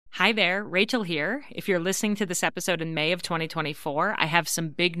Hi there, Rachel here. If you're listening to this episode in May of 2024, I have some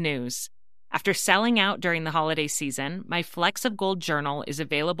big news. After selling out during the holiday season, my Flecks of Gold journal is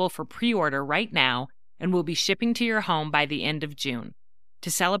available for pre-order right now and will be shipping to your home by the end of June. To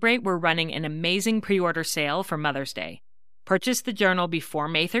celebrate, we're running an amazing pre-order sale for Mother's Day. Purchase the journal before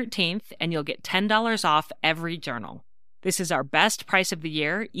May 13th and you'll get $10 off every journal. This is our best price of the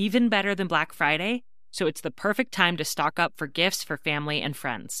year, even better than Black Friday, so it's the perfect time to stock up for gifts for family and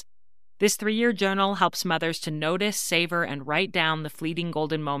friends. This 3-year journal helps mothers to notice, savor, and write down the fleeting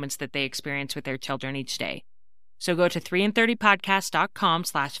golden moments that they experience with their children each day. So go to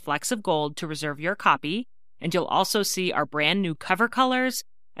 3in30podcast.com/flecksofgold to reserve your copy, and you'll also see our brand new cover colors,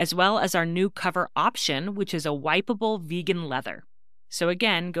 as well as our new cover option, which is a wipeable vegan leather. So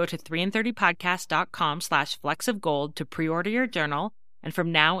again, go to 3in30podcast.com/flecksofgold to pre-order your journal, and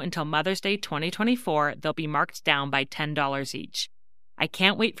from now until Mother's Day 2024, they'll be marked down by $10 each. I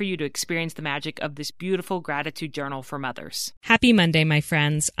can't wait for you to experience the magic of this beautiful gratitude journal for mothers. Happy Monday, my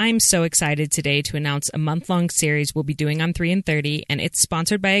friends. I'm so excited today to announce a month-long series we'll be doing on 3 in 30, and it's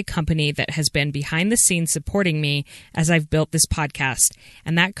sponsored by a company that has been behind the scenes supporting me as I've built this podcast,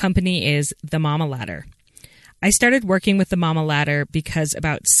 and that company is The Mama Ladder. I started working with The Mama Ladder because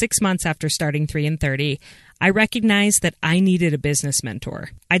about 6 months after starting 3 in 30, I recognized that I needed a business mentor.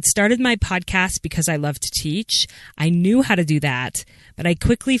 I'd started my podcast because I love to teach. I knew how to do that, but I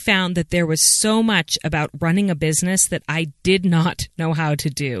quickly found that there was so much about running a business that I did not know how to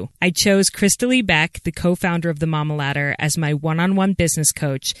do. I chose Crystalie Beck, the co-founder of The Mama Ladder, as my one-on-one business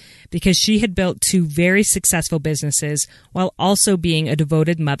coach because she had built 2 very successful businesses while also being a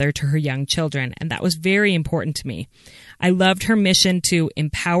devoted mother to her young children, and that was very important to me. I loved her mission to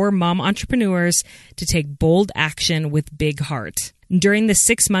empower mom entrepreneurs to take bold action with big heart. During the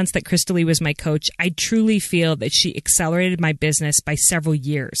 6 months that Crystalie was my coach, I truly feel that she accelerated my business by several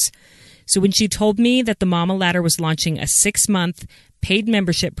years. So when she told me that the Mama Ladder was launching a 6-month paid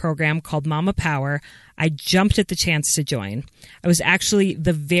membership program called Mama Power, I jumped at the chance to join. I was actually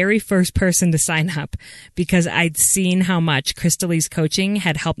the very first person to sign up because I'd seen how much Crystalie's coaching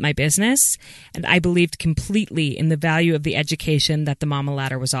had helped my business, and I believed completely in the value of the education that the Mama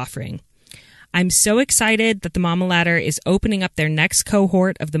Ladder was offering. I'm so excited that the Mama Ladder is opening up their next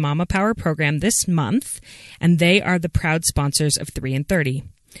cohort of the Mama Power program this month, and they are the proud sponsors of 3 in 30.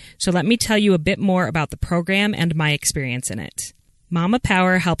 So let me tell you a bit more about the program and my experience in it. Mama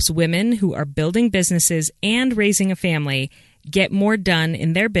Power helps women who are building businesses and raising a family get more done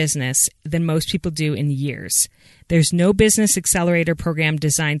in their business than most people do in years. There's no business accelerator program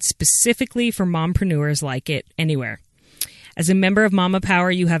designed specifically for mompreneurs like it anywhere. As a member of Mama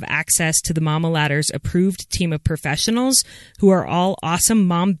Power, you have access to the Mama Ladder's approved team of professionals who are all awesome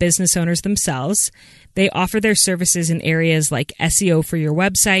mom business owners themselves. They offer their services in areas like SEO for your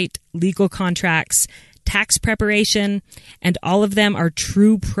website, legal contracts, tax preparation, and all of them are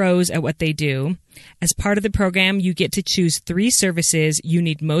true pros at what they do. As part of the program, you get to choose 3 services you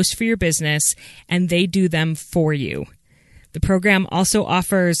need most for your business, and they do them for you. The program also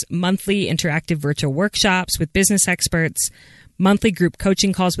offers monthly interactive virtual workshops with business experts, monthly group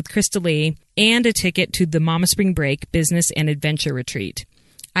coaching calls with Crystalie, and a ticket to the Mama Spring Break Business and Adventure Retreat.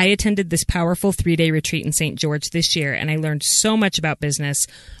 I attended this powerful 3-day retreat in St. George this year, and I learned so much about business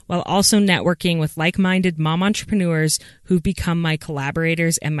while also networking with like-minded mom entrepreneurs who've become my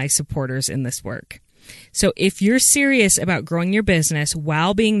collaborators and my supporters in this work. So if you're serious about growing your business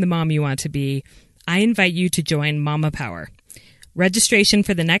while being the mom you want to be, I invite you to join Mama Power. Registration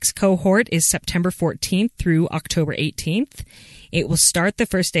for the next cohort is September 14th through October 18th. It will start the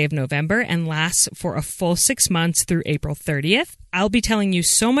first day of November and lasts for a full 6 months through April 30th. I'll be telling you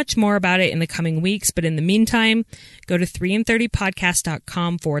so much more about it in the coming weeks, but in the meantime, go to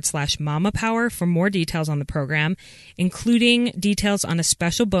 3in30podcast.com/Mama Power for more details on the program, including details on a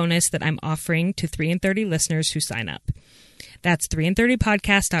special bonus that I'm offering to 3 in 30 listeners who sign up. That's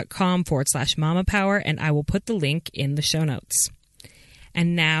 3in30podcast.com/Mama Power, and I will put the link in the show notes.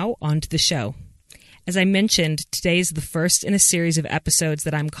 And now, on to the show. As I mentioned, today is the first in a series of episodes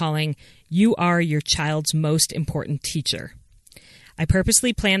that I'm calling You Are Your Child's Most Important Teacher. I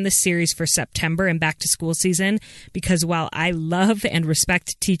purposely planned this series for September and back to school season because while I love and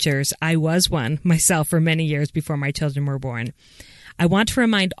respect teachers, I was one myself for many years before my children were born. I want to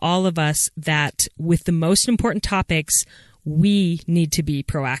remind all of us that with the most important topics, we need to be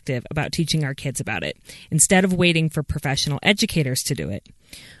proactive about teaching our kids about it instead of waiting for professional educators to do it.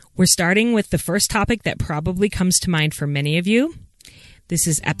 We're starting with the first topic that probably comes to mind for many of you. This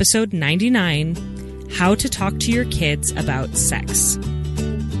is episode 99, How to Talk to Your Kids About Sex.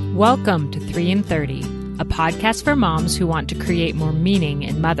 Welcome to 3 in 30, a podcast for moms who want to create more meaning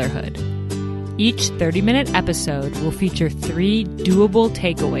in motherhood. Each 30-minute episode will feature 3 doable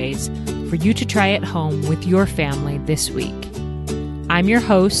takeaways for you to try at home with your family this week. I'm your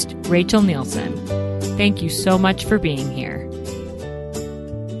host, Rachel Nielsen. Thank you so much for being here.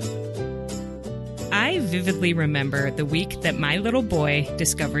 I vividly remember the week that my little boy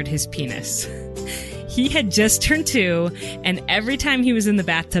discovered his penis. He had just turned 2, and every time he was in the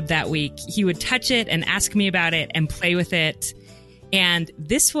bathtub that week, he would touch it and ask me about it and play with it. And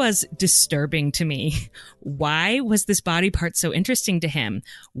this was disturbing to me. Why was this body part so interesting to him?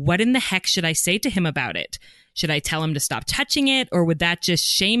 What in the heck should I say to him about it? Should I tell him to stop touching it, or would that just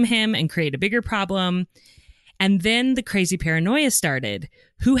shame him and create a bigger problem? And then the crazy paranoia started.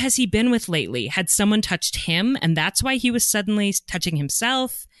 Who has he been with lately? Had someone touched him, and that's why he was suddenly touching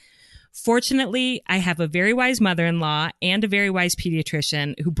himself? Fortunately, I have a very wise mother-in-law and a very wise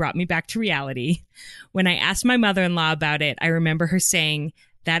pediatrician who brought me back to reality. When I asked my mother-in-law about it, I remember her saying,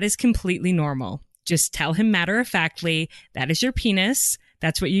 "That is completely normal. Just tell him matter-of-factly, that is your penis.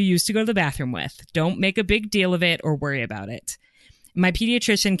 That's what you use to go to the bathroom with. Don't make a big deal of it or worry about it." My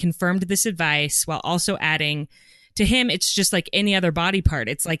pediatrician confirmed this advice while also adding, to him, it's just like any other body part.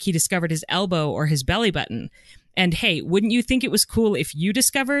 It's like he discovered his elbow or his belly button. And hey, wouldn't you think it was cool if you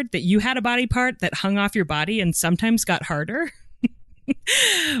discovered that you had a body part that hung off your body and sometimes got harder?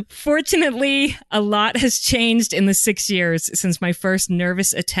 Fortunately, a lot has changed in the 6 years since my first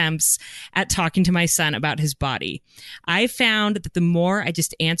nervous attempts at talking to my son about his body. I found that the more I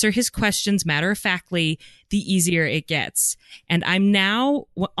just answer his questions matter-of-factly, the easier it gets. And I'm now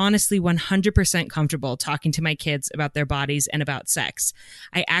honestly 100% comfortable talking to my kids about their bodies and about sex.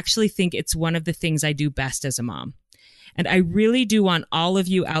 I actually think it's one of the things I do best as a mom. And I really do want all of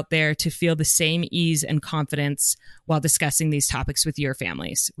you out there to feel the same ease and confidence while discussing these topics with your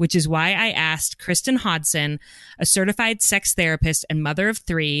families, which is why I asked Kristen Hodson, a certified sex therapist and mother of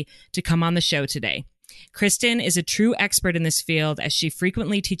 3, to come on the show today. Kristen is a true expert in this field as she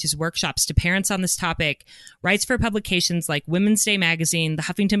frequently teaches workshops to parents on this topic, writes for publications like Women's Day Magazine, The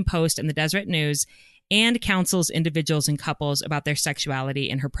Huffington Post, and The Deseret News, and counsels individuals and couples about their sexuality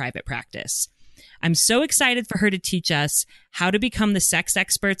in her private practice. I'm so excited for her to teach us how to become the sex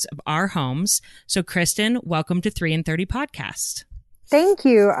experts of our homes. So, Kristen, welcome to 3 in 30 Podcast. Thank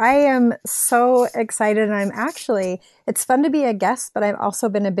you. I am so excited. And it's fun to be a guest, but I've also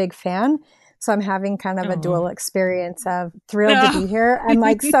been a big fan. So I'm having kind of a dual experience of thrilled to be here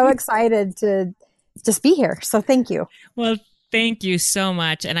and so excited to just be here. So thank you. Well, thank you so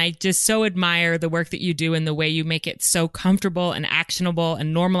much. And I just so admire the work that you do and the way you make it so comfortable and actionable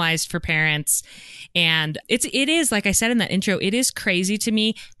and normalized for parents. And it is, like I said in that intro, it is crazy to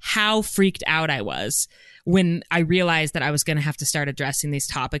me how freaked out I was when I realized that I was going to have to start addressing these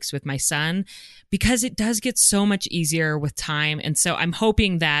topics with my son, because it does get so much easier with time. And so I'm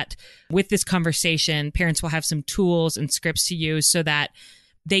hoping that with this conversation, parents will have some tools and scripts to use so that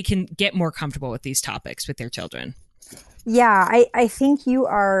they can get more comfortable with these topics with their children. Yeah, I think you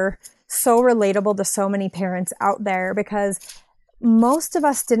are so relatable to so many parents out there, because most of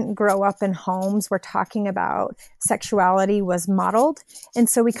us didn't grow up in homes where talking about sexuality was modeled. And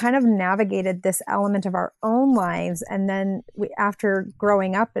so we kind of navigated this element of our own lives. And then after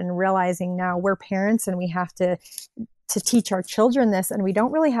growing up and realizing now we're parents and we have to teach our children this, and we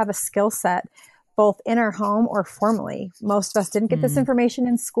don't really have a skill set both in our home or formally. Most of us didn't get this information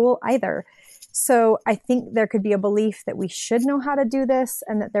in school either. So I think there could be a belief that we should know how to do this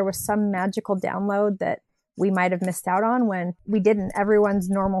and that there was some magical download that we might have missed out on when we didn't. Everyone's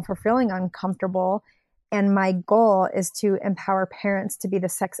normal for feeling uncomfortable. And my goal is to empower parents to be the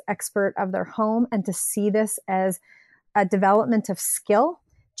sex expert of their home and to see this as a development of skill,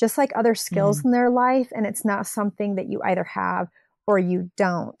 just like other skills in their life. And it's not something that you either have or you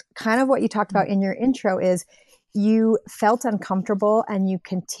don't. Kind of what you talked about in your intro is you felt uncomfortable and you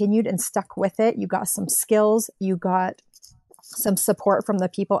continued and stuck with it. You got some skills, you got some support from the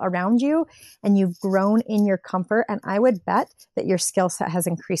people around you, and you've grown in your comfort. And I would bet that your skill set has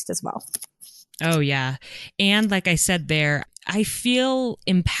increased as well. Oh, yeah. And like I said there, I feel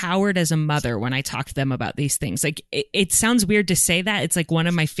empowered as a mother when I talk to them about these things. Like it sounds weird to say that. It's like one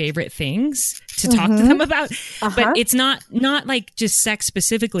of my favorite things to talk to them about, but it's not like just sex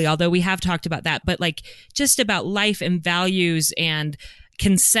specifically, although we have talked about that, but like just about life and values and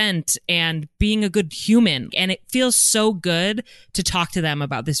consent and being a good human. And it feels so good to talk to them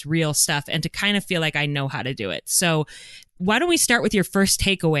about this real stuff and to kind of feel like I know how to do it. So why don't we start with your first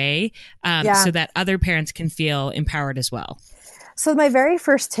takeaway so that other parents can feel empowered as well? So my very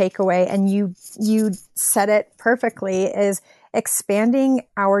first takeaway, and you said it perfectly, is expanding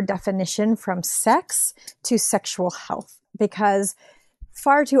our definition from sex to sexual health, because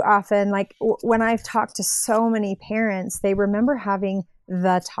far too often, like when I've talked to so many parents, they remember having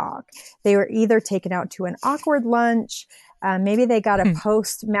the talk. They were either taken out to an awkward lunch, maybe they got a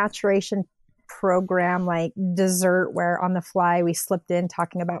post maturation program like dessert where on the fly we slipped in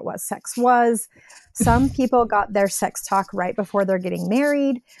talking about what sex was. Some people got their sex talk right before they're getting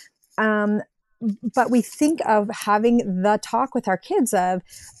married. But we think of having the talk with our kids of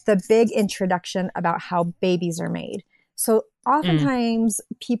the big introduction about how babies are made. So oftentimes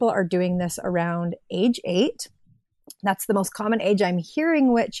people are doing this around age 8. That's the most common age I'm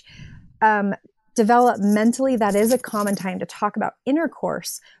hearing, which developmentally, that is a common time to talk about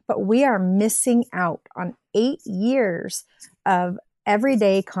intercourse, but we are missing out on 8 years of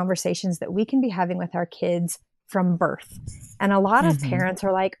everyday conversations that we can be having with our kids from birth. And a lot of parents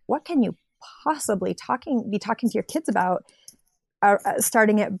are like, what can you possibly be talking to your kids about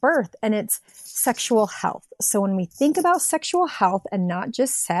starting at birth? And it's sexual health. So when we think about sexual health and not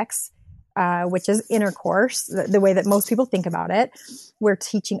just sex, which is intercourse, the way that most people think about it, we're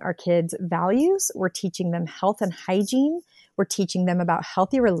teaching our kids values. We're teaching them health and hygiene. We're teaching them about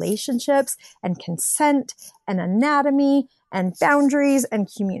healthy relationships and consent and anatomy and boundaries and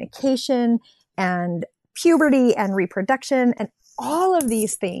communication and puberty and reproduction. And all of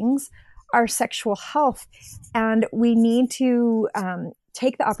these things are sexual health. And we need to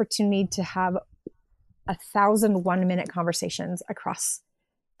take the opportunity to have 1,000 one-minute conversations across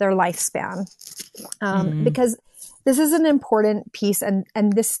their lifespan, because this is an important piece.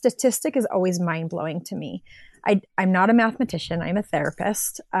 And this statistic is always mind-blowing to me. I'm not a mathematician. I'm a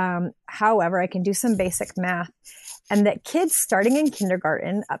therapist. However, I can do some basic math, and that kids starting in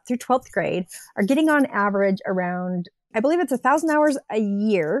kindergarten up through 12th grade are getting on average around, I believe it's 1,000 hours a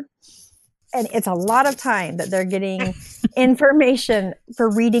year. And it's a lot of time that they're getting information for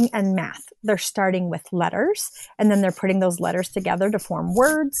reading and math. They're starting with letters, and then they're putting those letters together to form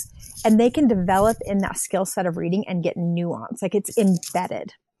words, and they can develop in that skill set of reading and get nuance. Like it's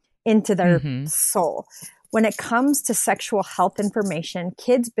embedded into their soul. When it comes to sexual health information,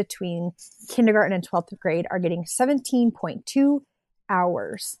 kids between kindergarten and 12th grade are getting 17.2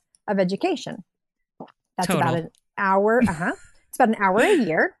 hours of education. That's Total. about an hour. It's about an hour a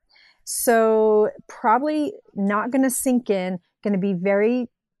year. So probably not going to sink in, going to be very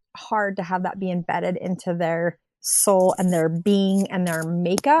hard to have that be embedded into their soul and their being and their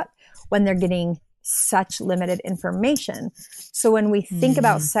makeup when they're getting such limited information. So when we think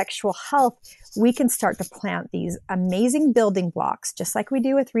about sexual health, we can start to plant these amazing building blocks, just like we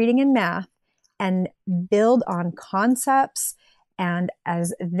do with reading and math, and build on concepts. And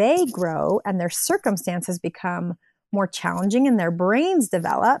as they grow and their circumstances become more challenging and their brains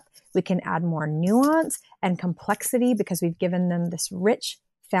develop, we can add more nuance and complexity because we've given them this rich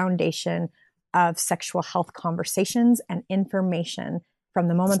foundation of sexual health conversations and information from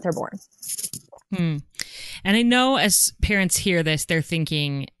the moment they're born. And I know as parents hear this, they're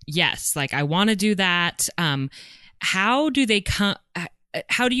thinking, yes, like I want to do that. How do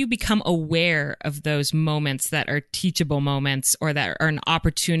you become aware of those moments that are teachable moments or that are an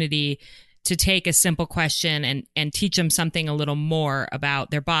opportunity to take a simple question and teach them something a little more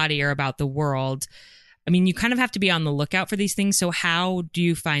about their body or about the world? I mean, you kind of have to be on the lookout for these things. So how do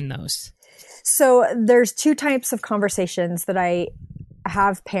you find those? So there's 2 types of conversations that I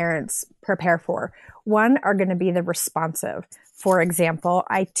have parents prepare for. One are going to be the responsive. For example,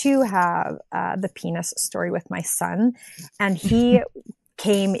 I too have the penis story with my son, and he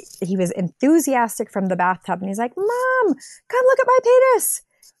was enthusiastic from the bathtub, and he's like, "Mom, come look at my penis.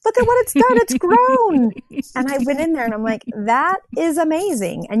 Look at what it's done. It's grown." And I went in there and I'm like, that is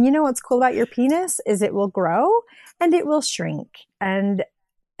amazing. And you know what's cool about your penis is it will grow and it will shrink. And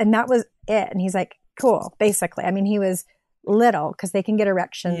that was it. And he's like, cool, basically. I mean, he was little because they can get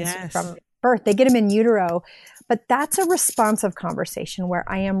erections from birth. They get them in utero. But that's a responsive conversation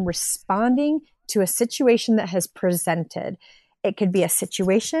where I am responding to a situation that has presented. It could be a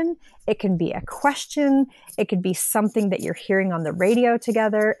situation. It can be a question. It could be something that you're hearing on the radio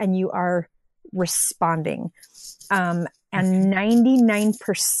together and you are responding. And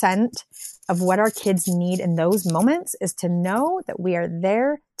 99% of what our kids need in those moments is to know that we are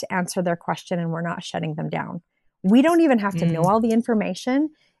there to answer their question and we're not shutting them down. We don't even have to know all the information.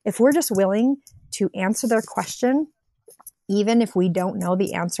 If we're just willing to answer their question, even if we don't know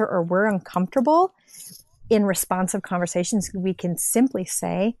the answer or we're uncomfortable, in responsive conversations, we can simply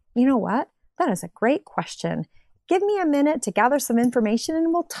say, you know what? That is a great question. Give me a minute to gather some information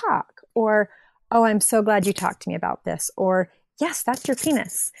and we'll talk. Or, oh, I'm so glad you talked to me about this. Or, yes, that's your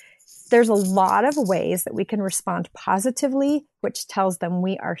penis. there's a lot of ways that we can respond positively, which tells them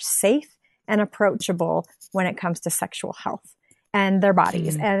we are safe and approachable when it comes to sexual health and their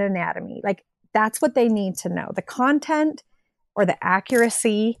bodies and anatomy. Like, that's what they need to know. The content or the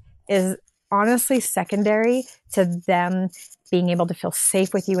accuracy is honestly secondary to them being able to feel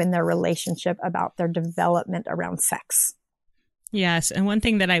safe with you in their relationship about their development around sex. Yes. And one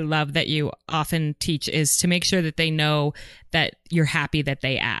thing that I love that you often teach is to make sure that they know that you're happy that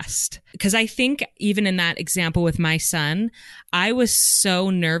they asked. Because I think even in that example with my son, I was so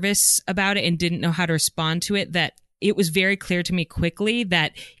nervous about it and didn't know how to respond to it that it was very clear to me quickly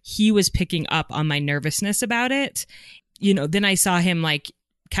that he was picking up on my nervousness about it. You know, then I saw him like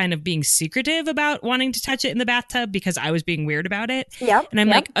kind of being secretive about wanting to touch it in the bathtub because I was being weird about it. Yep. And I'm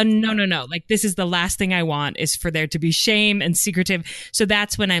like, oh, no. Like, this is the last thing I want is for there to be shame and secretive. So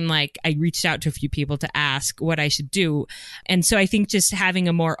that's when I'm like, I reached out to a few people to ask what I should do. And so I think just having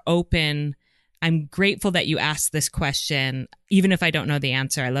a more open, I'm grateful that you asked this question, even if I don't know the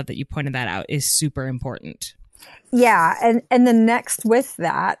answer. I love that you pointed that out, is super important. Yeah. And the next with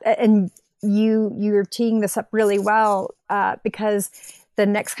that, and you're teeing this up really well, because the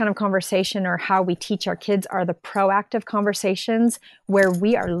next kind of conversation or how we teach our kids are the proactive conversations where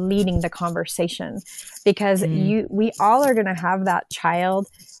we are leading the conversation, because we all are going to have that child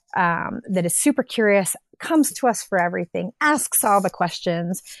that is super curious, comes to us for everything, asks all the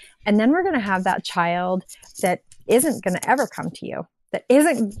questions. And then we're going to have that child that isn't going to ever come to you, that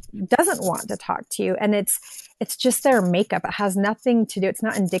doesn't want to talk to you. And it's just their makeup. It has nothing to do. It's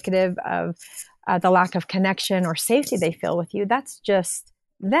not indicative of the lack of connection or safety they feel with you. That's just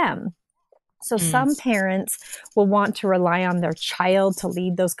them. So some parents will want to rely on their child to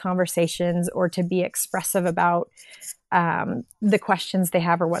lead those conversations or to be expressive about the questions they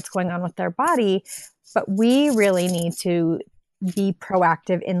have or what's going on with their body. But we really need to be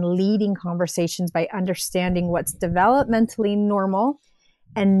proactive in leading conversations by understanding what's developmentally normal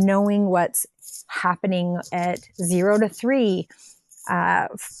and knowing what's happening at 0 to 3,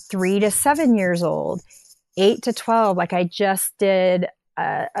 3 to 7 years old, 8 to 12. Like, I just did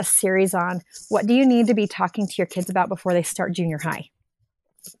a series on what do you need to be talking to your kids about before they start junior high,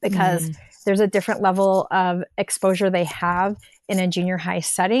 because there's a different level of exposure they have in a junior high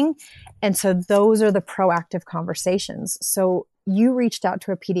setting. And so those are the proactive conversations. So you reached out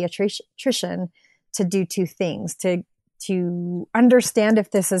to a pediatrician to do two things, to understand if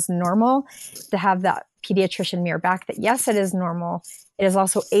this is normal, to have that pediatrician mirror back that, yes, it is normal. It is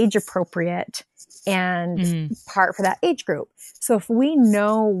also age appropriate and part for that age group. So if we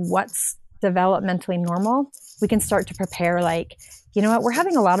know what's developmentally normal, we can start to prepare, like, you know what, we're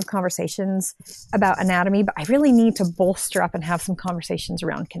having a lot of conversations about anatomy, but I really need to bolster up and have some conversations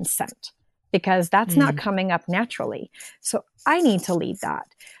around consent, because that's not coming up naturally. So I need to lead that.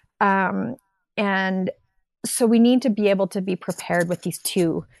 And so we need to be able to be prepared with these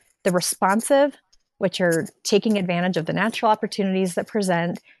two, the responsive, which are taking advantage of the natural opportunities that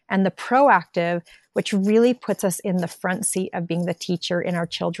present, and the proactive, which really puts us in the front seat of being the teacher in our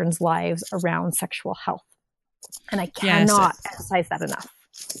children's lives around sexual health. And I cannot emphasize that enough.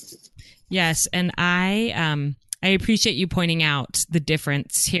 Yes. And I appreciate you pointing out the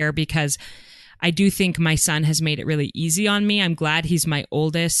difference here, because I do think my son has made it really easy on me. I'm glad he's my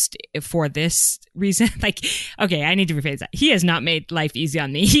oldest for this reason. Like, okay, I need to rephrase that. He has not made life easy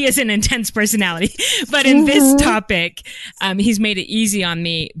on me. He is an intense personality. But in this topic, he's made it easy on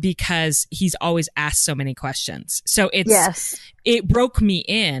me because he's always asked so many questions. So it broke me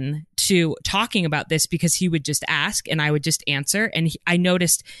in to talking about this because he would just ask and I would just answer. And I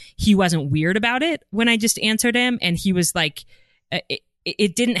noticed he wasn't weird about it when I just answered him. And he was like,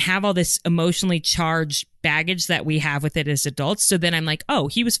 it didn't have all this emotionally charged baggage that we have with it as adults. So then I'm like, oh,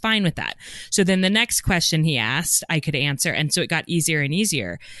 he was fine with that. So then the next question he asked, I could answer. And so it got easier and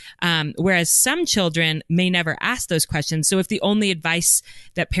easier. Whereas some children may never ask those questions. So if the only advice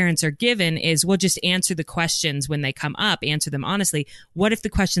that parents are given is, well, just answer the questions when they come up, answer them honestly. What if the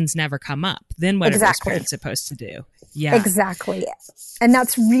questions never come up? Then what are those parents supposed to do? Yeah, exactly. And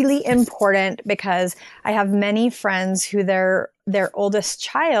that's really important, because I have many friends who their oldest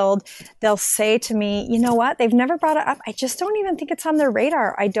child, they'll say to me, you know what, they've never brought it up. I just don't even think it's on their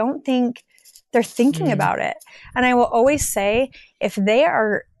radar. I don't think they're thinking about it. And I will always say, if they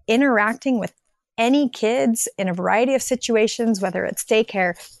are interacting with any kids in a variety of situations, whether it's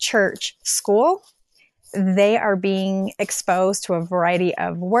daycare, church, school, they are being exposed to a variety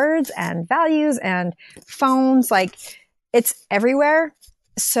of words and values and phones. Like, it's everywhere.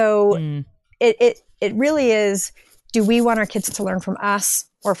 So it really is, do we want our kids to learn from us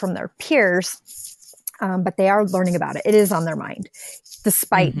or from their peers? But they are learning about it. It is on their mind,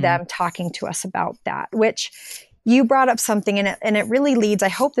 despite them talking to us about that, which you brought up something in it. And it really leads, I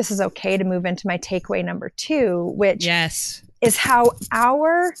hope this is okay to move into my takeaway number 2, which is how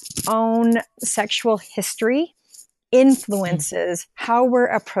our own sexual history influences how we're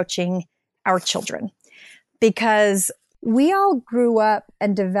approaching our children. Because we all grew up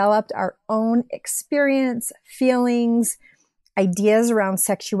and developed our own experience, feelings, ideas around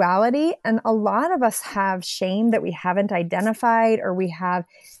sexuality. And a lot of us have shame that we haven't identified, or we have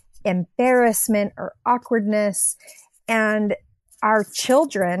embarrassment or awkwardness. And our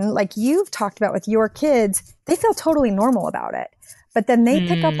children, like you've talked about with your kids, they feel totally normal about it. But then they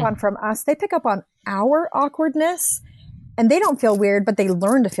pick up on from us, they pick up on our awkwardness, and they don't feel weird, but they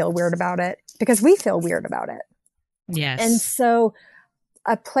learn to feel weird about it because we feel weird about it. Yes. And so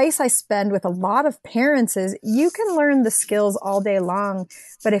a place I spend with a lot of parents is you can learn the skills all day long,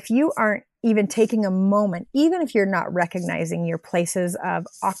 but if you aren't even taking a moment, even if you're not recognizing your places of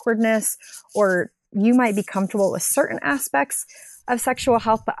awkwardness, or you might be comfortable with certain aspects of sexual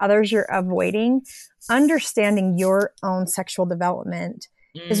health, but others you're avoiding, understanding your own sexual development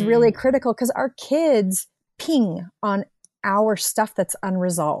is really critical, because our kids ping on our stuff that's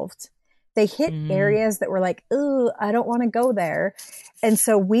unresolved. They hit areas that we're like, ooh, I don't want to go there. And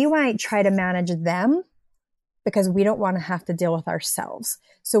so we might try to manage them because we don't want to have to deal with ourselves.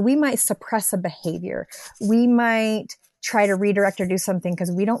 So we might suppress a behavior. We might try to redirect or do something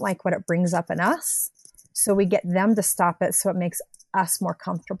because we don't like what it brings up in us. So we get them to stop it so it makes us more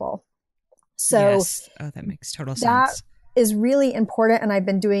comfortable. So that makes total sense. That is really important. And I've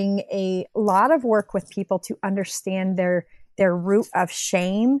been doing a lot of work with people to understand their root of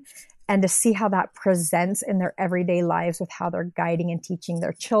shame, and to see how that presents in their everyday lives with how they're guiding and teaching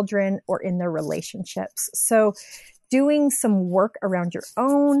their children or in their relationships. So doing some work around your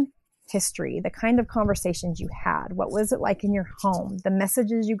own history, the kind of conversations you had, what was it like in your home, the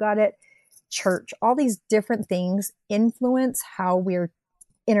messages you got at church, all these different things influence how we're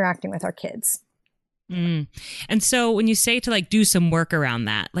interacting with our kids. And so when you say to like do some work around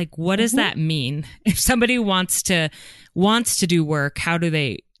that, like what does that mean? If somebody wants to do work, how do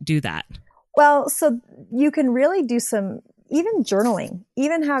they do that? Well, so you can really do some, even journaling,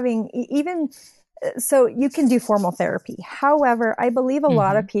 so you can do formal therapy. However, I believe a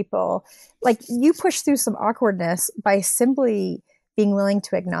lot of people, like you push through some awkwardness by simply being willing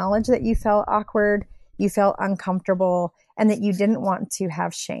to acknowledge that you felt awkward, you felt uncomfortable, and that you didn't want to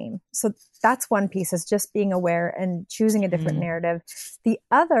have shame. So that's one piece, is just being aware and choosing a different narrative. The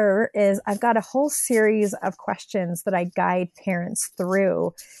other is I've got a whole series of questions that I guide parents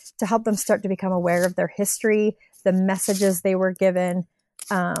through to help them start to become aware of their history, the messages they were given,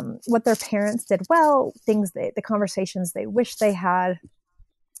 what their parents did well, the conversations they wish they had.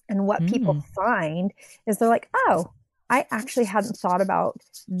 And what people find is they're like, oh, I actually hadn't thought about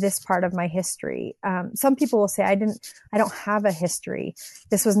this part of my history. Some people will say, I don't have a history.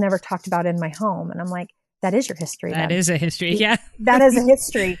 This was never talked about in my home. And I'm like, that is your history. That is a history. Yeah. That is a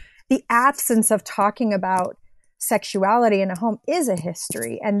history. The absence of talking about sexuality in a home is a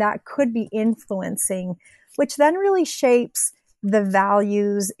history. And that could be influencing, which then really shapes the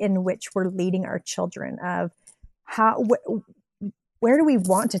values in which we're leading our children, of where do we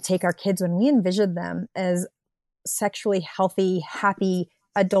want to take our kids when we envision them as sexually healthy, happy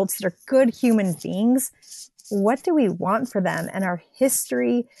adults that are good human beings. What do we want for them? And our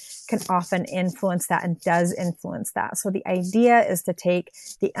history can often influence that, and does influence that. So the idea is to take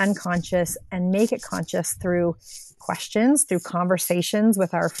the unconscious and make it conscious through questions, through conversations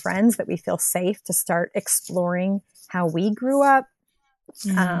with our friends that we feel safe to start exploring how we grew up.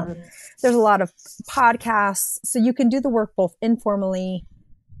 There's a lot of podcasts, so you can do the work both informally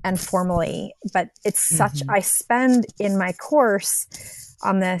and formally, but it's such, I spend in my course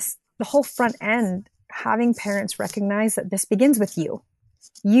on this, the whole front end, having parents recognize that this begins with you.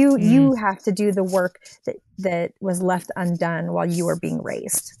 You have to do the work that was left undone while you were being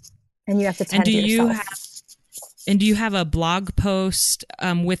raised, and you have to tend to yourself. Do you have a blog post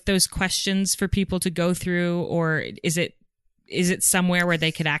with those questions for people to go through, or is it somewhere where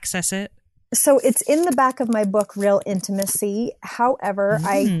they could access it? So it's in the back of my book, Real Intimacy. However,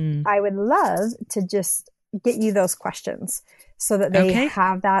 I would love to just get you those questions so that they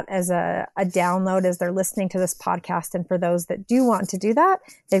have that as a download as they're listening to this podcast. And for those that do want to do that,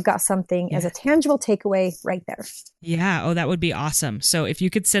 they've got something as a tangible takeaway right there. Yeah. Oh, that would be awesome. So if you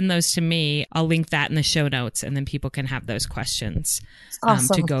could send those to me, I'll link that in the show notes, and then people can have those questions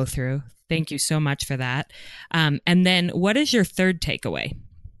to go through. Thank you so much for that. And then what is your third takeaway?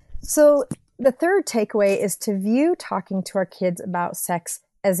 So the third takeaway is to view talking to our kids about sex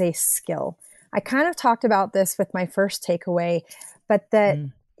as a skill. I kind of talked about this with my first takeaway, but that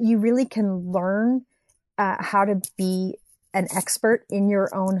you really can learn how to be an expert in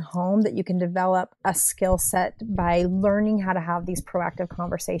your own home, that you can develop a skill set by learning how to have these proactive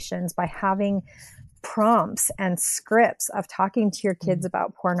conversations, by having prompts and scripts of talking to your kids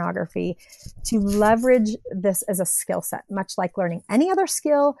about pornography, to leverage this as a skill set, much like learning any other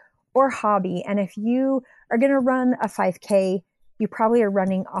skill or hobby. And if you are going to run a 5K, you probably are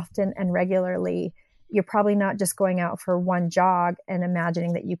running often and regularly. You're probably not just going out for one jog and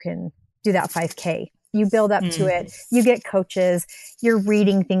imagining that you can do that 5K. You build up to it. You get coaches. You're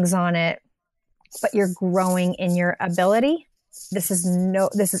reading things on it, but you're growing in your ability. This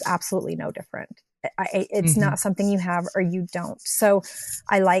is absolutely no different. It's not something you have or you don't. So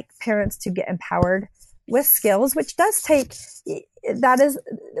I like parents to get empowered with skills, which does take,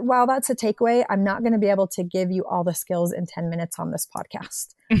 while that's a takeaway, I'm not going to be able to give you all the skills in 10 minutes on this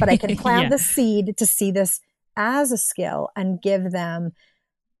podcast, but I can plant the seed to see this as a skill and give them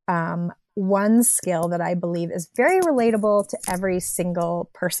one skill that I believe is very relatable to every single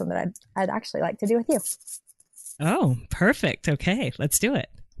person that I'd actually like to do with you. Oh, perfect. Okay, let's do it.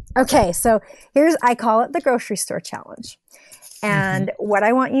 Okay, so I call it the grocery store challenge. And what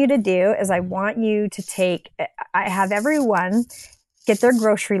I want you to do is I want you to I have everyone get their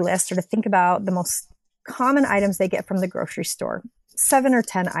grocery list, or to think about the most common items they get from the grocery store, 7 or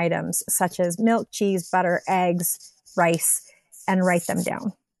 10 items, such as milk, cheese, butter, eggs, rice, and write them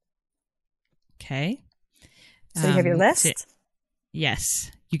down. Okay. So you have your list?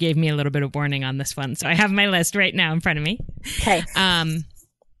 Yes. You gave me a little bit of warning on this one. So I have my list right now in front of me. Okay.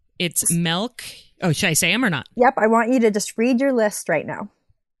 It's milk. Oh, should I say them or not? Yep. I want you to just read your list right now.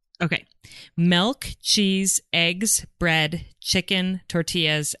 Okay. Milk, cheese, eggs, bread, chicken,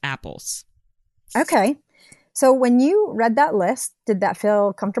 tortillas, apples. Okay. So when you read that list, did that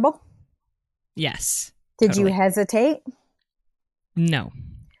feel comfortable? Yes. Did you hesitate? No.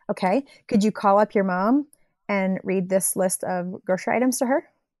 Okay. Could you call up your mom and read this list of grocery items to her?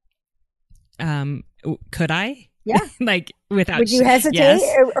 Could I? Yeah. Like without. Would you hesitate?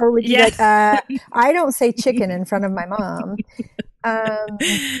 Yes. Or would you I don't say chicken in front of my mom.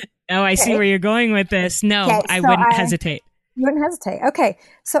 I see where you're going with this. No, okay, I wouldn't hesitate. You wouldn't hesitate. Okay.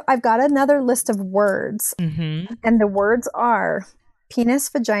 So I've got another list of words. And the words are penis,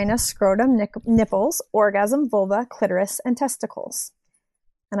 vagina, scrotum, nipples, orgasm, vulva, clitoris, and testicles.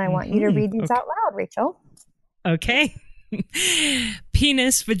 And I want you to read these out loud, Rachel. Okay.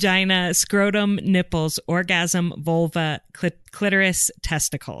 Penis, vagina, scrotum, nipples, orgasm, vulva, clitoris,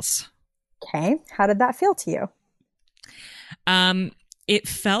 testicles. Okay. How did that feel to you? It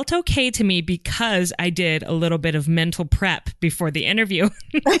felt okay to me because I did a little bit of mental prep before the interview.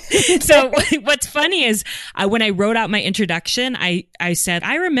 So what's funny is when I wrote out my introduction, I said,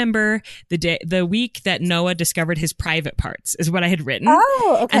 I remember the week that Noah discovered his private parts is what I had written.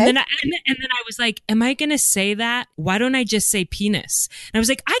 Oh, okay. And then I was like, am I going to say that? Why don't I just say penis? And I was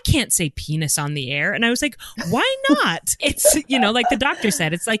like, I can't say penis on the air. And I was like, why not? It's, like the doctor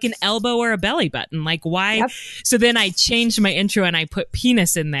said, it's like an elbow or a belly button. Like why? Yep. So then I changed my intro and I put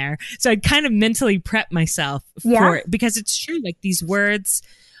penis in there. So I kind of mentally prepped myself for it, because it's true. Like these words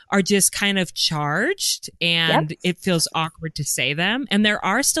are just kind of charged and it feels awkward to say them. And there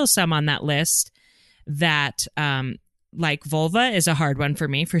are still some on that list that, like vulva is a hard one for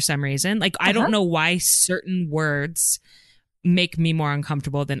me for some reason. Like I don't know why certain words make me more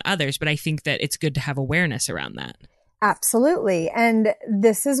uncomfortable than others, but I think that it's good to have awareness around that. Absolutely. And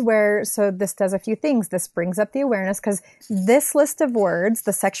this is where, so this does a few things. This brings up the awareness, because this list of words,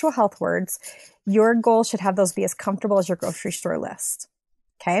 the sexual health words, your goal should have those be as comfortable as your grocery store list.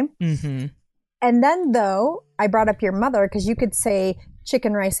 Okay. And then though, I brought up your mother, because you could say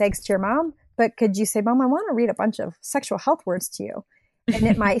chicken, rice, eggs to your mom, but could you say, Mom, I want to read a bunch of sexual health words to you? And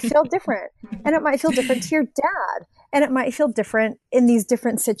it might feel different. And it might feel different to your dad. And it might feel different in these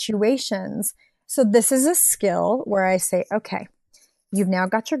different situations. So this is a skill where I say, okay, you've now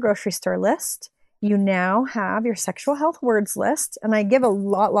got your grocery store list. You now have your sexual health words list. And I give a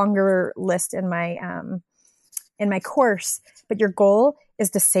lot longer list in my course, but your goal is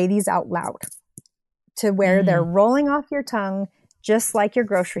to say these out loud to where they're rolling off your tongue, just like your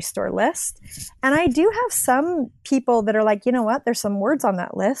grocery store list. And I do have some people that are like, you know what? There's some words on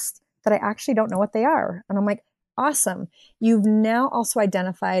that list that I actually don't know what they are. And I'm like, awesome. You've now also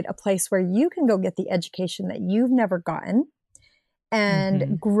identified a place where you can go get the education that you've never gotten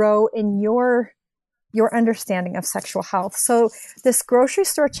and grow in your understanding of sexual health. So this grocery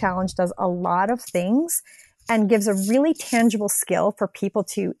store challenge does a lot of things and gives a really tangible skill for people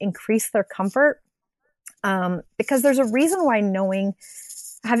to increase their comfort. Because there's a reason why knowing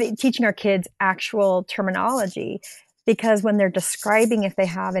teaching our kids actual terminology, because when they're describing if they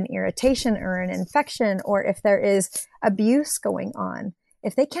have an irritation or an infection, or if there is abuse going on,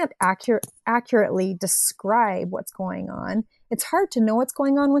 if they can't accurately describe what's going on, it's hard to know what's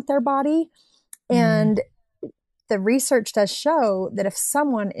going on with their body. And the research does show that if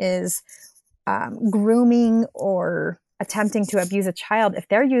someone is grooming or attempting to abuse a child, if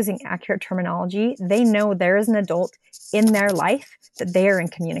they're using accurate terminology, they know there is an adult in their life that they are in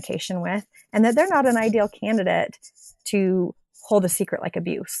communication with, and that they're not an ideal candidate to hold a secret like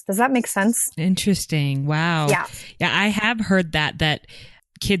abuse. Does that make sense? Interesting. Wow. Yeah. Yeah, I have heard that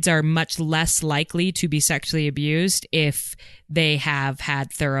kids are much less likely to be sexually abused if they have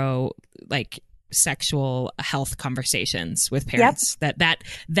had thorough, like, sexual health conversations with parents. Yep.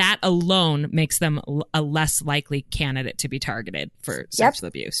 That alone makes them a less likely candidate to be targeted for sexual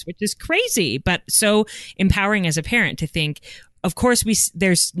abuse, which is crazy, but so empowering as a parent to think, of course,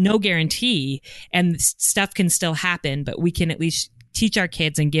 there's no guarantee and stuff can still happen, but we can at least teach our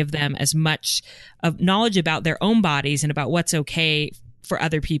kids and give them as much of knowledge about their own bodies and about what's okay for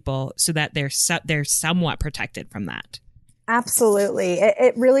other people, so that they're somewhat protected from that. Absolutely.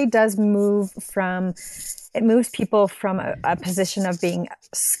 It really does moves people from a position of being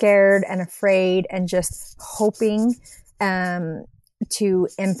scared and afraid and just hoping to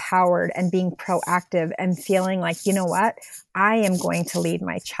empowered and being proactive and feeling like, you know what, I am going to lead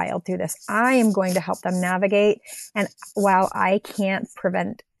my child through this. I am going to help them navigate. And while I can't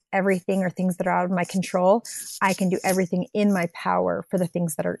prevent everything or things that are out of my control, I can do everything in my power for the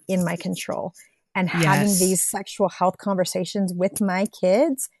things that are in my control. And having these sexual health conversations with my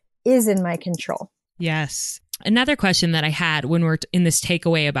kids is in my control. Yes. Another question that I had when we're in this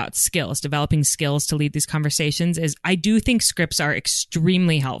takeaway about skills, developing skills to lead these conversations, is I do think scripts are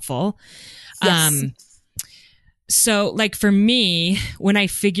extremely helpful. Yes. So like for me, when I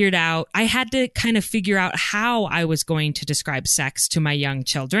had to kind of figure out how I was going to describe sex to my young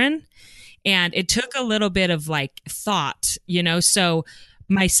children. And it took a little bit of like thought, so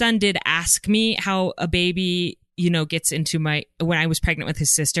my son did ask me how a baby, gets into when I was pregnant with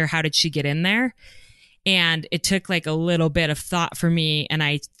his sister, how did she get in there? And it took like a little bit of thought for me. And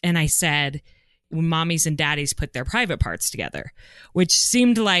I said, when mommies and daddies put their private parts together, which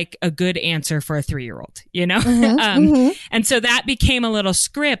seemed like a good answer for a 3-year-old, And so that became a little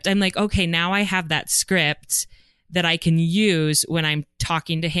script. I'm like, okay, now I have that script that I can use when I'm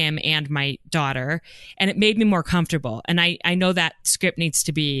talking to him and my daughter. And it made me more comfortable. And I know that script needs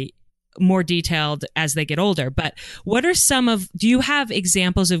to be more detailed as they get older. But what are do you have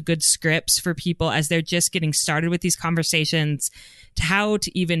examples of good scripts for people as they're just getting started with these conversations, to how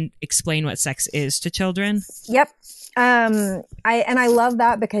to even explain what sex is to children? Yep. I love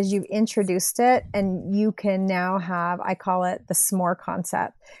that, because you've introduced it, and you can now have, I call it the s'more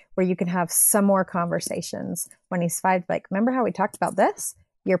concept, where you can have some more conversations when he's 5. Like, remember how we talked about this?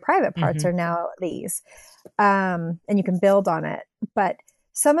 Your private parts are now these. And you can build on it. But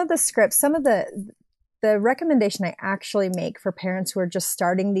some of the scripts, some of the recommendation I actually make for parents who are just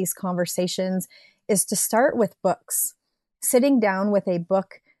starting these conversations is to start with books. Sitting down with a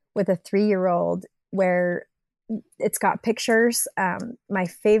book with a 3-year-old where it's got pictures. My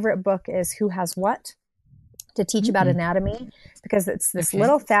favorite book is Who Has What? To teach about anatomy, because it's this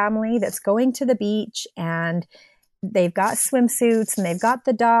little family that's going to the beach, and they've got swimsuits and they've got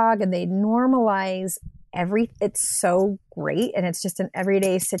the dog, and they normalize it's so great. And it's just an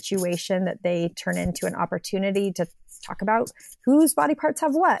everyday situation that they turn into an opportunity to talk about whose body parts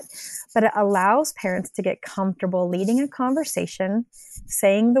have what. But it allows parents to get comfortable leading a conversation,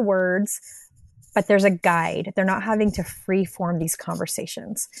 saying the words, but there's a guide. They're not having to free form these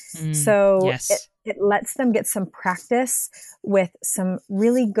conversations. So it lets them get some practice with some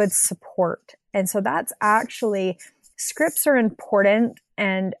really good support. And so that's actually, scripts are important,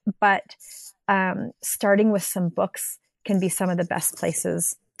 but starting with some books can be some of the best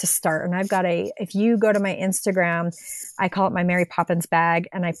places to start. And I've got if you go to my Instagram, I call it my Mary Poppins bag,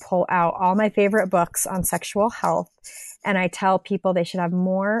 and I pull out all my favorite books on sexual health. And I tell people they should have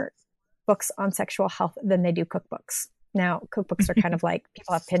more books on sexual health than they do cookbooks. Now, cookbooks are kind of like,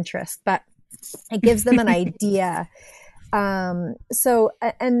 people have Pinterest, but it gives them an idea. So,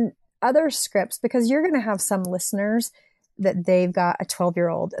 and other scripts, because you're going to have some listeners that they've got a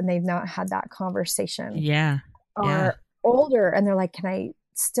 12-year-old and they've not had that conversation. Are older, and they're like,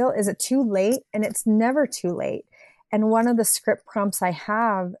 is it too late? And it's never too late. And one of the script prompts I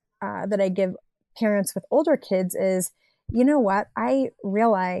have that I give parents with older kids is, you know what? I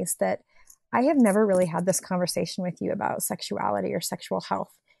realize that I have never really had this conversation with you about sexuality or sexual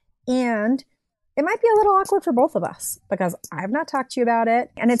health. And it might be a little awkward for both of us because I've not talked to you about it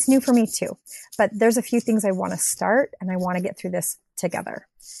and it's new for me too. But there's a few things I want to start and I want to get through this together.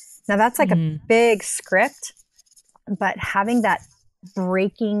 Now that's like a big script, but having that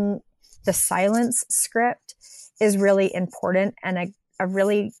breaking the silence script is really important. And a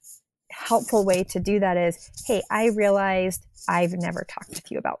really helpful way to do that is, hey, I realized I've never talked with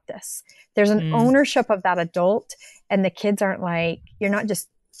you about this. There's an ownership of that adult, and the kids aren't like, you're not just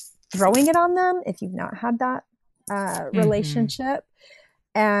throwing it on them if you've not had that relationship.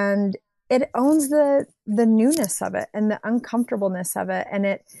 And it owns the newness of it and the uncomfortableness of it. And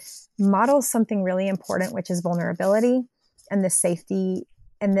it models something really important, which is vulnerability and the safety.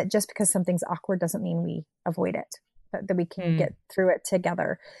 And that just because something's awkward doesn't mean we avoid it, but that we can get through it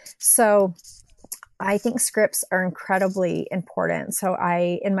together. So I think scripts are incredibly important. So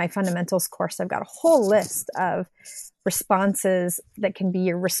in my fundamentals course, I've got a whole list of responses that can be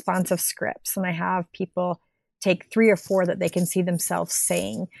your responsive scripts. And I have people take 3 or 4 that they can see themselves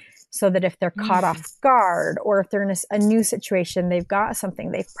saying, so that if they're caught off guard or if they're in a new situation, they've got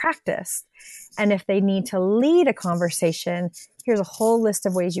something they've practiced. And if they need to lead a conversation, here's a whole list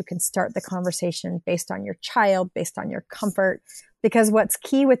of ways you can start the conversation based on your child, based on your comfort. Because what's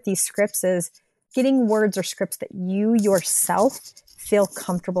key with these scripts is getting words or scripts that you yourself feel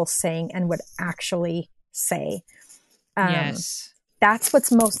comfortable saying and would actually say. Yes. That's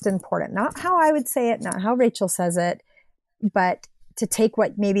what's most important. Not how I would say it, not how Rachel says it, but to take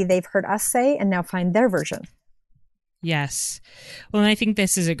what maybe they've heard us say and now find their version. Yes. Well, and I think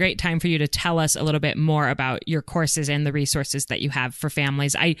this is a great time for you to tell us a little bit more about your courses and the resources that you have for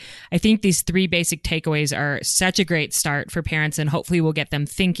families. I think these 3 basic takeaways are such a great start for parents, and hopefully we'll get them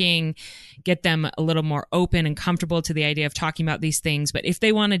thinking, get them a little more open and comfortable to the idea of talking about these things. But if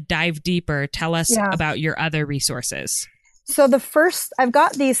they want to dive deeper, tell us about your other resources. So I've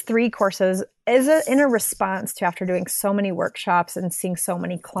got these 3 courses in a response to after doing so many workshops and seeing so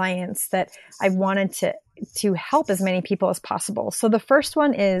many clients that I wanted to help as many people as possible. So the first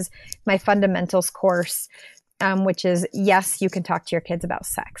one is my fundamentals course, which is, yes, you can talk to your kids about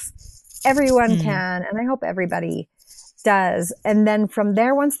sex. Everyone can, and I hope everybody does. And then from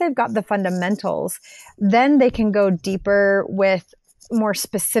there, once they've got the fundamentals, then they can go deeper with more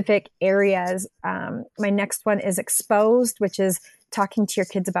specific areas. My next one is exposed, which is talking to your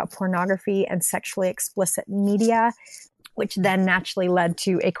kids about pornography and sexually explicit media, which then naturally led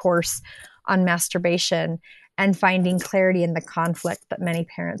to a course on masturbation and finding clarity in the conflict that many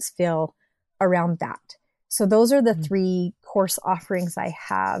parents feel around that. So those are the 3 course offerings I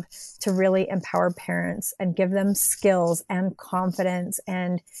have to really empower parents and give them skills and confidence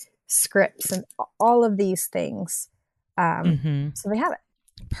and scripts and all of these things. So they have it.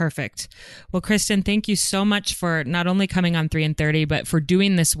 Perfect. Well, Kristen, thank you so much for not only coming on 3 in 30, but for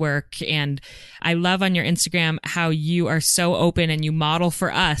doing this work. And I love on your Instagram how you are so open and you model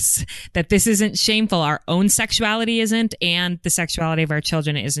for us that this isn't shameful. Our own sexuality isn't, and the sexuality of our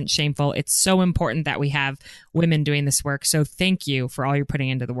children isn't shameful. It's so important that we have women doing this work. So thank you for all you're putting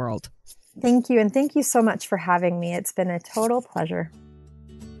into the world. Thank you. And thank you so much for having me. It's been a total pleasure.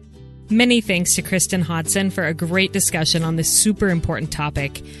 Many thanks to Kristen Hodson for a great discussion on this super important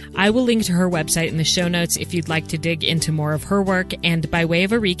topic. I will link to her website in the show notes if you'd like to dig into more of her work. And by way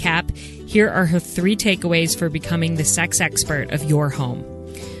of a recap, here are her 3 takeaways for becoming the sex expert of your home.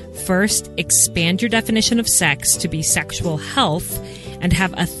 First, expand your definition of sex to be sexual health and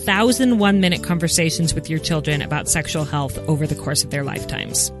have 1,000 one-minute conversations with your children about sexual health over the course of their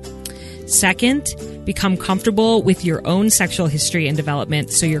lifetimes. Second, become comfortable with your own sexual history and development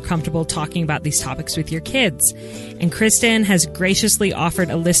so you're comfortable talking about these topics with your kids. And Kristen has graciously offered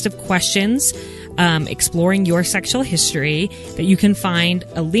a list of questions exploring your sexual history that you can find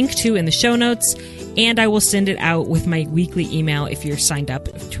a link to in the show notes, and I will send it out with my weekly email if you're signed up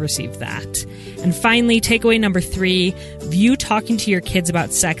to receive that. And finally, takeaway number 3, view talking to your kids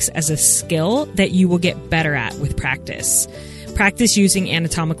about sex as a skill that you will get better at with practice. Practice using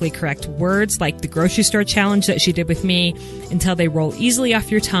anatomically correct words like the grocery store challenge that she did with me until they roll easily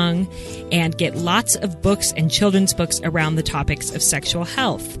off your tongue, and get lots of books and children's books around the topics of sexual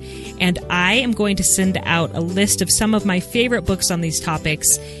health. And I am going to send out a list of some of my favorite books on these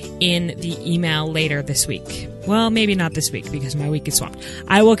topics in the email later this week. Well, maybe not this week because my week is swamped.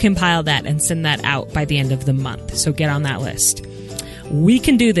 I will compile that and send that out by the end of the month. So get on that list. We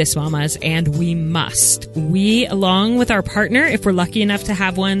can do this, mamas, and we must. We, along with our partner, if we're lucky enough to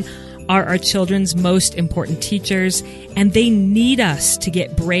have one, are our children's most important teachers, and they need us to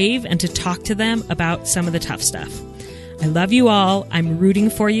get brave and to talk to them about some of the tough stuff. I love you all. I'm rooting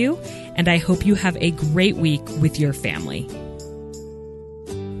for you, and I hope you have a great week with your family.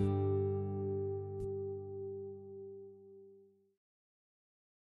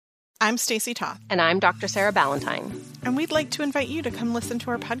 I'm Stacey Toth. And I'm Dr. Sarah Ballantyne. And we'd like to invite you to come listen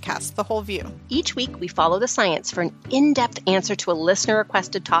to our podcast, The Whole View. Each week, we follow the science for an in-depth answer to a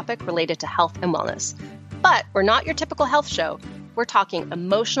listener-requested topic related to health and wellness. But we're not your typical health show. We're talking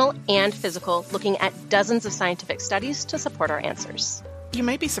emotional and physical, looking at dozens of scientific studies to support our answers. You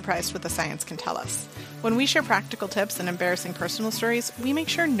might be surprised what the science can tell us. When we share practical tips and embarrassing personal stories, we make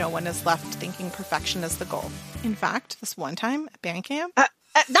sure no one is left thinking perfection is the goal. In fact, this one time at band camp...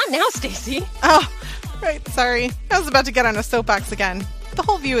 Not now, Stacey. Oh, right, sorry. I was about to get on a soapbox again. The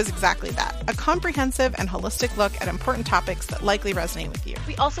Whole View is exactly that, a comprehensive and holistic look at important topics that likely resonate with you.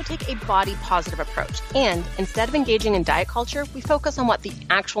 We also take a body-positive approach, and instead of engaging in diet culture, we focus on what the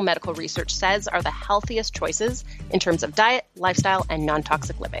actual medical research says are the healthiest choices in terms of diet, lifestyle, and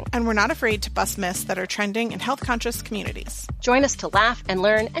non-toxic living. And we're not afraid to bust myths that are trending in health-conscious communities. Join us to laugh and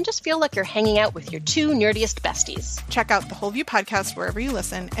learn and just feel like you're hanging out with your two nerdiest besties. Check out the Whole View podcast wherever you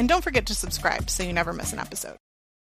listen, and don't forget to subscribe so you never miss an episode.